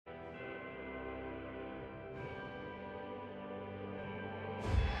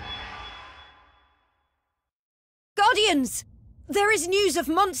Guardians! There is news of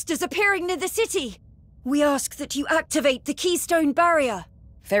monsters appearing near the city. We ask that you activate the Keystone Barrier.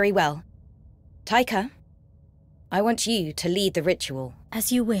 Very well. Taika, I want you to lead the ritual.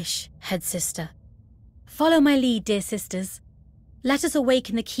 As you wish, Head Sister. Follow my lead, dear sisters. Let us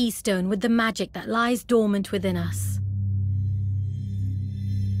awaken the Keystone with the magic that lies dormant within us.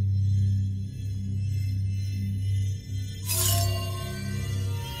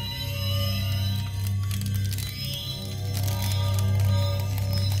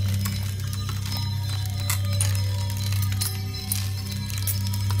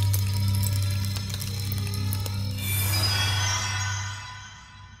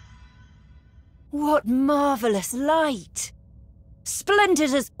 What marvelous light!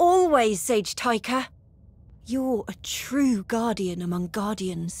 Splendid as always, Sage Taika. You're a true guardian among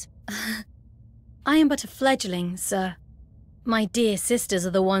guardians. I am but a fledgling, sir. My dear sisters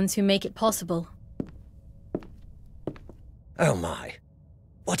are the ones who make it possible. Oh my.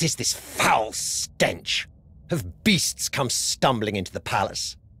 What is this foul stench? Have beasts come stumbling into the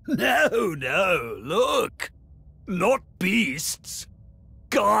palace? No, look. Not beasts.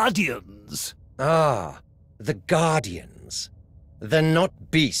 Guardians. Ah, the Guardians. They're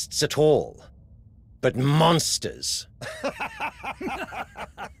not beasts at all, but monsters.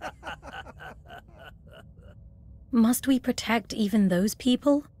 Must we protect even those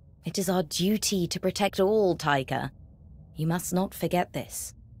people? It is our duty to protect all, Taika. You must not forget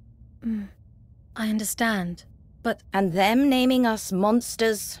this. I understand, but... And them naming us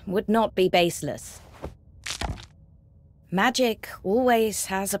monsters would not be baseless. Magic always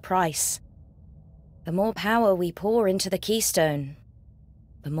has a price. The more power we pour into the Keystone,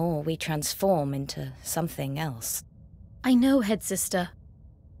 the more we transform into something else. I know, Head Sister.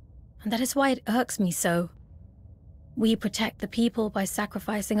 And that is why it irks me so. We protect the people by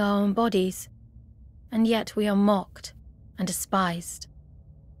sacrificing our own bodies, and yet we are mocked and despised.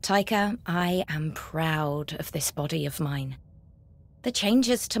 Taika, I am proud of this body of mine. The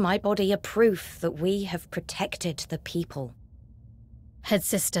changes to my body are proof that we have protected the people. Head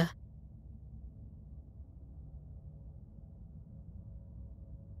Sister.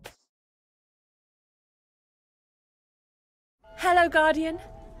 Hello, Guardian.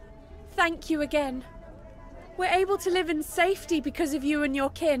 Thank you again. We're able to live in safety because of you and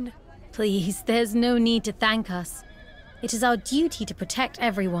your kin. Please, there's no need to thank us. It is our duty to protect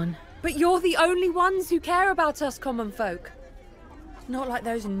everyone. But you're the only ones who care about us common folk. Not like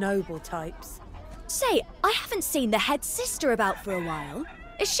those noble types. Say, I haven't seen the Head Sister about for a while.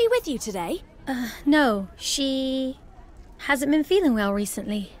 Is she with you today? No, she hasn't been feeling well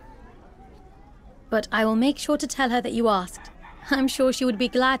recently. But I will make sure to tell her that you asked. I'm sure she would be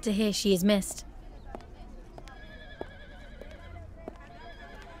glad to hear she is missed.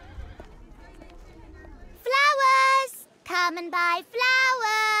 Flowers! Come and buy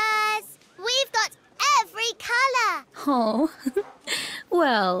flowers! We've got every colour! Oh,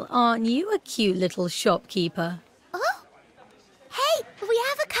 well, aren't you a cute little shopkeeper? Oh! Hey, we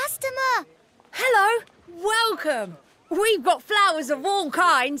have a customer! Hello! Welcome! We've got flowers of all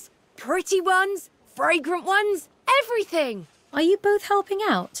kinds. Pretty ones, fragrant ones, everything. Are you both helping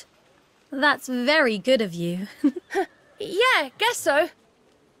out? That's very good of you. Yeah, guess so.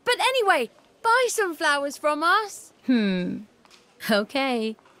 But anyway, buy some flowers from us.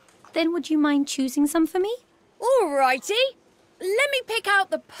 Okay. Then would you mind choosing some for me? Alrighty. Let me pick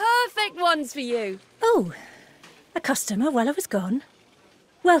out the perfect ones for you. Oh, a customer while I was gone.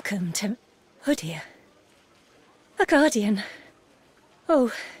 Welcome to... Oh dear. A guardian.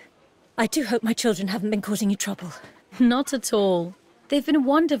 Oh, I do hope my children haven't been causing you trouble. Not at all. They've been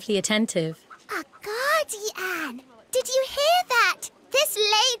wonderfully attentive. A guardian! Did you hear that? This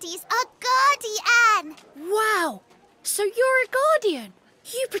lady's a guardian! Wow! So you're a guardian.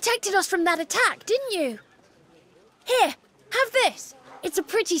 You protected us from that attack, didn't you? Here, have this. It's a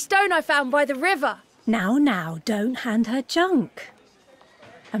pretty stone I found by the river. Now, don't hand her junk.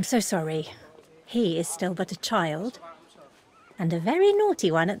 I'm so sorry. He is still but a child. And a very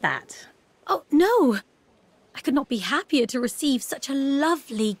naughty one at that. Oh, no! I could not be happier to receive such a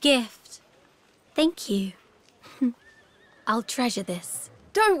lovely gift. Thank you. I'll treasure this.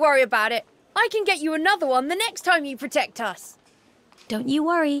 Don't worry about it. I can get you another one the next time you protect us. Don't you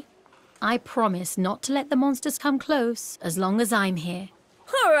worry. I promise not to let the monsters come close as long as I'm here.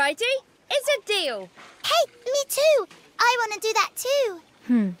 Alrighty, it's a deal. Hey, me too! I want to do that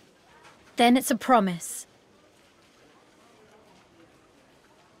too. Then it's a promise.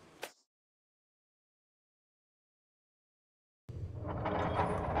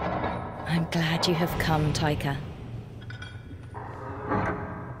 I'm glad you have come, Taika.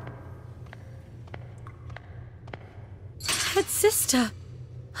 sister!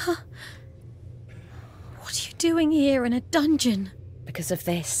 Huh. What are you doing here in a dungeon? Because of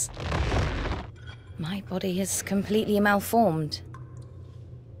this. My body is completely malformed.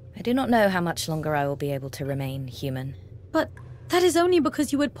 I do not know how much longer I will be able to remain human. But that is only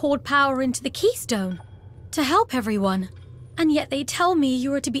because you had poured power into the keystone to help everyone. And yet they tell me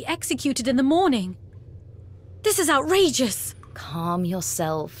you are to be executed in the morning. This is outrageous! Calm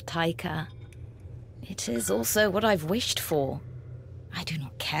yourself, Taika. It is also what I've wished for. I do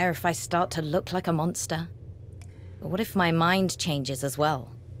not care if I start to look like a monster. But what if my mind changes as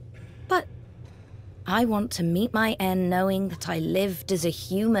well? But I want to meet my end knowing that I lived as a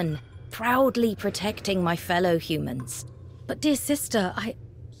human, proudly protecting my fellow humans. But dear sister, I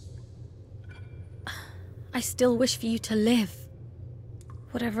still wish for you to live.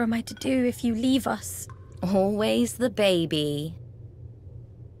 Whatever am I to do if you leave us? Always the baby.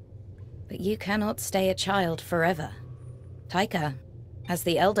 But you cannot stay a child forever. Taika, as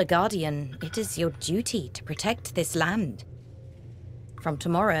the Elder Guardian, it is your duty to protect this land. From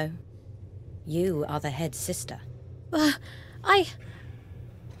tomorrow, you are the head sister. I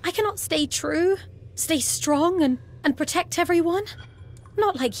cannot stay true, stay strong and protect everyone.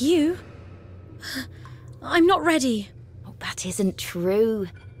 Not like you. I'm not ready. Oh, that isn't true.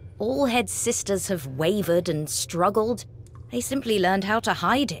 All head sisters have wavered and struggled. They simply learned how to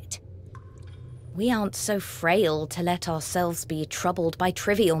hide it. We aren't so frail to let ourselves be troubled by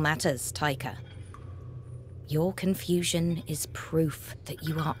trivial matters, Taika. Your confusion is proof that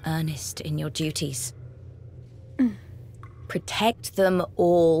you are earnest in your duties. Protect them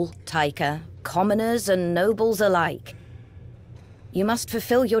all, Taika, commoners and nobles alike. You must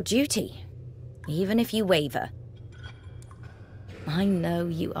fulfill your duty, even if you waver. I know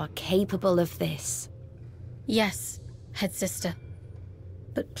you are capable of this. Yes, head sister.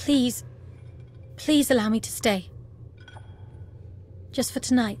 But please allow me to stay. Just for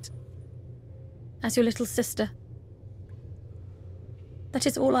tonight. As your little sister. That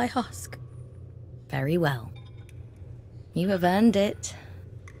is all I ask. Very well. You have earned it,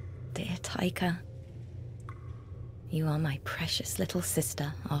 dear Taika. You are my precious little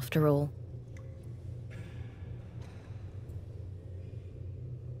sister, after all.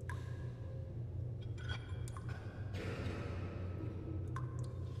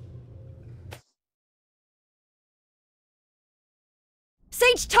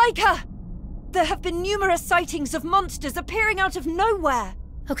 Sage Taika! There have been numerous sightings of monsters appearing out of nowhere.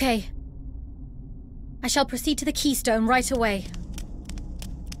 Okay. I shall proceed to the keystone right away.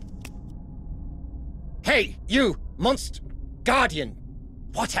 Hey, you, Guardian,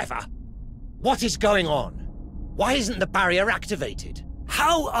 whatever. What is going on? Why isn't the barrier activated?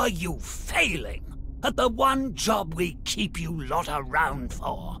 How are you failing at the one job we keep you lot around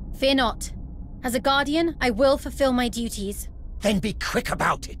for? Fear not. As a guardian, I will fulfill my duties. Then be quick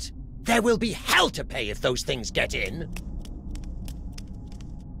about it. There will be hell to pay if those things get in.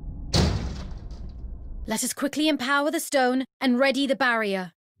 Let us quickly empower the stone and ready the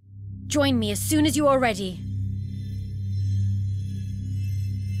barrier. Join me as soon as you are ready.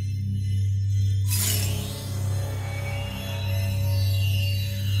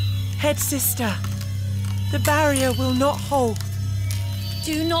 Head sister, the barrier will not hold.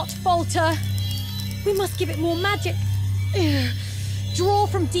 Do not falter. We must give it more magic. Draw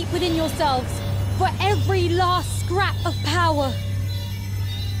from deep within yourselves for every last scrap of power.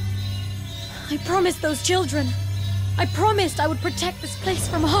 I promised those children. I promised I would protect this place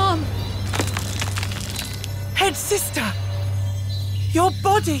from harm. Head sister, your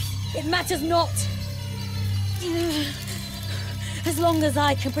body. It matters not. As long as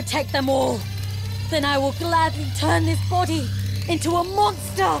I can protect them all, then I will gladly turn this body into a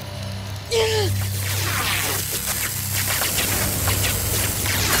monster.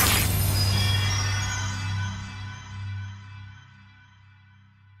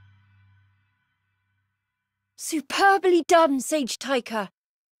 Superbly done, Sage Taika.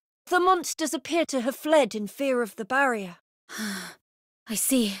 The monsters appear to have fled in fear of the barrier. I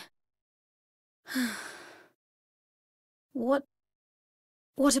see. What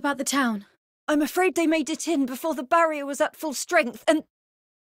about the town? I'm afraid they made it in before the barrier was at full strength, and...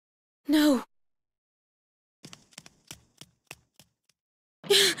 No.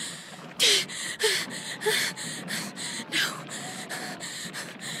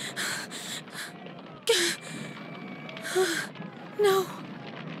 No.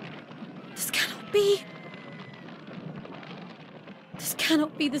 This cannot be. This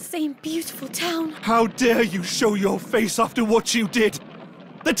cannot be the same beautiful town. How dare you show your face after what you did?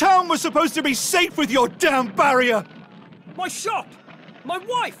 The town was supposed to be safe with your damn barrier! My shop! My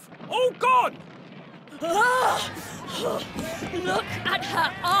wife! All gone! Ah! Look at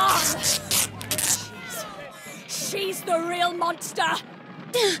her arms! She's the real monster!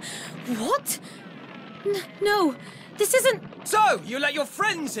 What? No, this isn't... So, you let your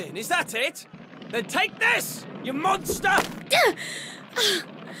friends in, is that it? Then take this, you monster!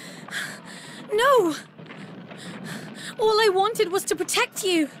 No! All I wanted was to protect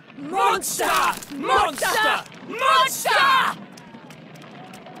you. Monster! Monster! Monster!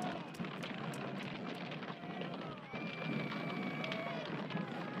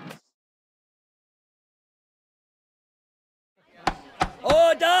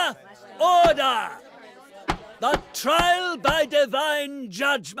 Order! Order! The trial by divine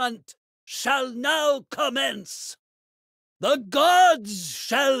judgment shall now commence. The gods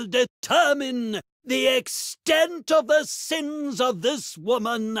shall determine the extent of the sins of this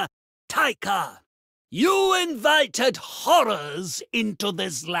woman, Taika. You invited horrors into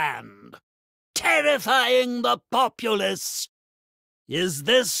this land, terrifying the populace. Is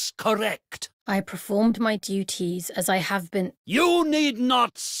this correct? I performed my duties as I have been... You need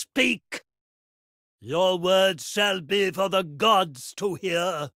not speak. Your words shall be for the gods to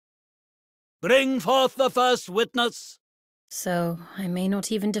hear. Bring forth the first witness. So, I may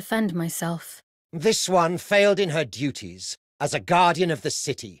not even defend myself. This one failed in her duties as a guardian of the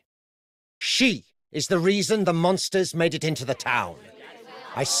city. She is the reason the monsters made it into the town.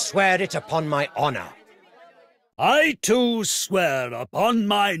 I swear it upon my honor. I too swear upon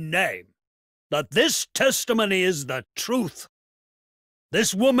my name that this testimony is the truth.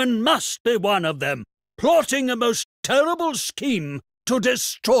 This woman must be one of them, plotting a most terrible scheme to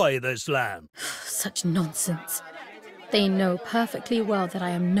destroy this land. Such nonsense. They know perfectly well that I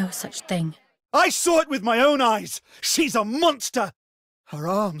am no such thing. I saw it with my own eyes! She's a monster! Her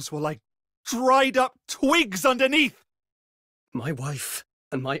arms were like dried up twigs underneath! My wife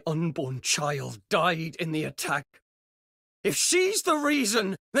and my unborn child died in the attack. If she's the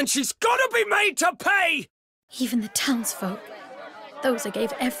reason, then she's gotta be made to pay! Even the townsfolk, those I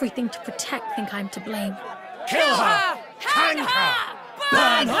gave everything to protect, think I'm to blame. Kill her! Hang her!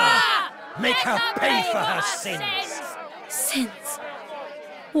 Burn her! Make her pay for her sins! Sins?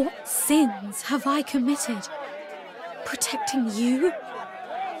 What sins have I committed? Protecting you?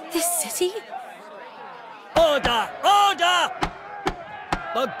 This city? Order! Order!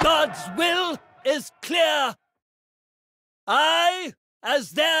 The gods' will is clear. I,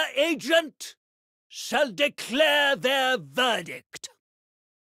 as their agent, shall declare their verdict.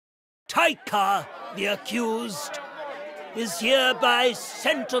 Taika, the accused, is hereby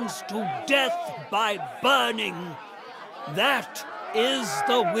sentenced to death by burning. That is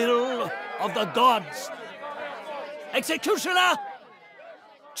the will of the gods. Executioner,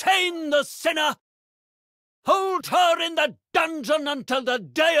 chain the sinner. Hold her in the dungeon until the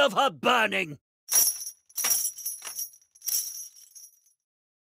day of her burning.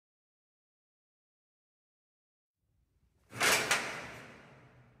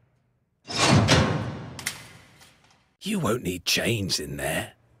 You won't need chains in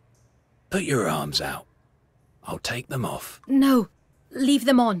there. Put your arms out. I'll take them off. No, leave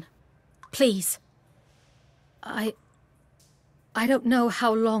them on. Please. I don't know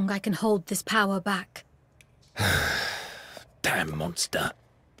how long I can hold this power back. Damn monster.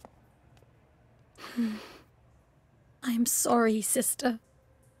 I am sorry, sister.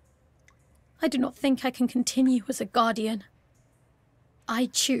 I do not think I can continue as a guardian. I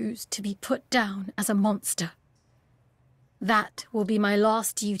choose to be put down as a monster. That will be my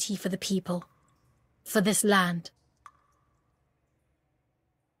last duty for the people, for this land.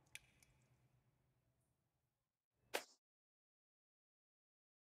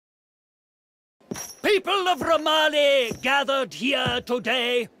 People of Romali gathered here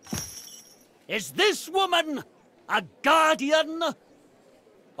today. Is this woman a guardian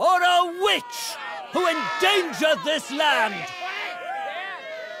or a witch who endangered this land?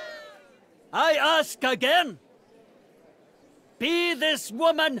 I ask again. Be this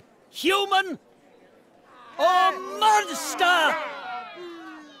woman human or monster?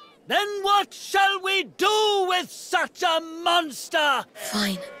 Then what shall we do with such a monster?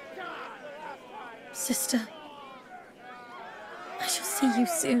 Fine. Sister, I shall see you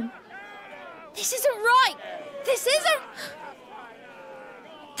soon. This isn't right! This isn't...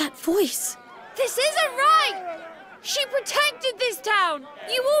 That voice! This isn't right! She protected this town!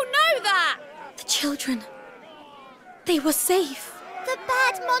 You all know that! The children... they were safe. The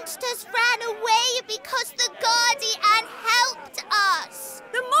bad monsters ran away because the Guardian helped us!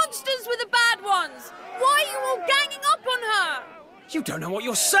 The monsters were the bad ones! Why are you all ganging up on her? You don't know what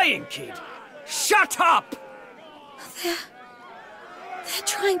you're saying, kid! Shut up! They're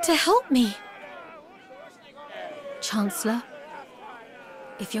trying to help me. Chancellor,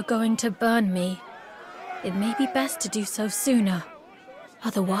 if you're going to burn me, it may be best to do so sooner.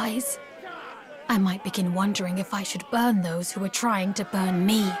 Otherwise, I might begin wondering if I should burn those who are trying to burn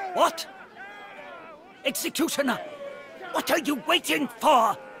me. What? Executioner, what are you waiting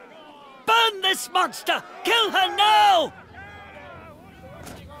for? Burn this monster! Kill her now!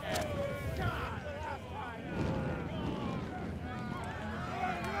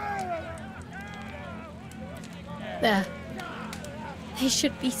 There. They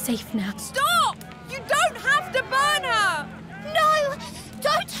should be safe now. Stop! You don't have to burn her! No!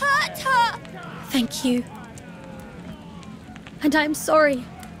 Don't hurt her! Thank you. And I'm sorry.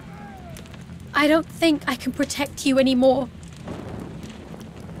 I don't think I can protect you anymore.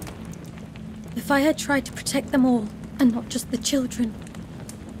 If I had tried to protect them all, and not just the children,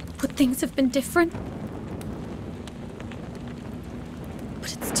 would things have been different?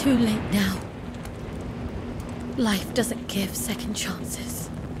 But it's too late now. Life doesn't give second chances.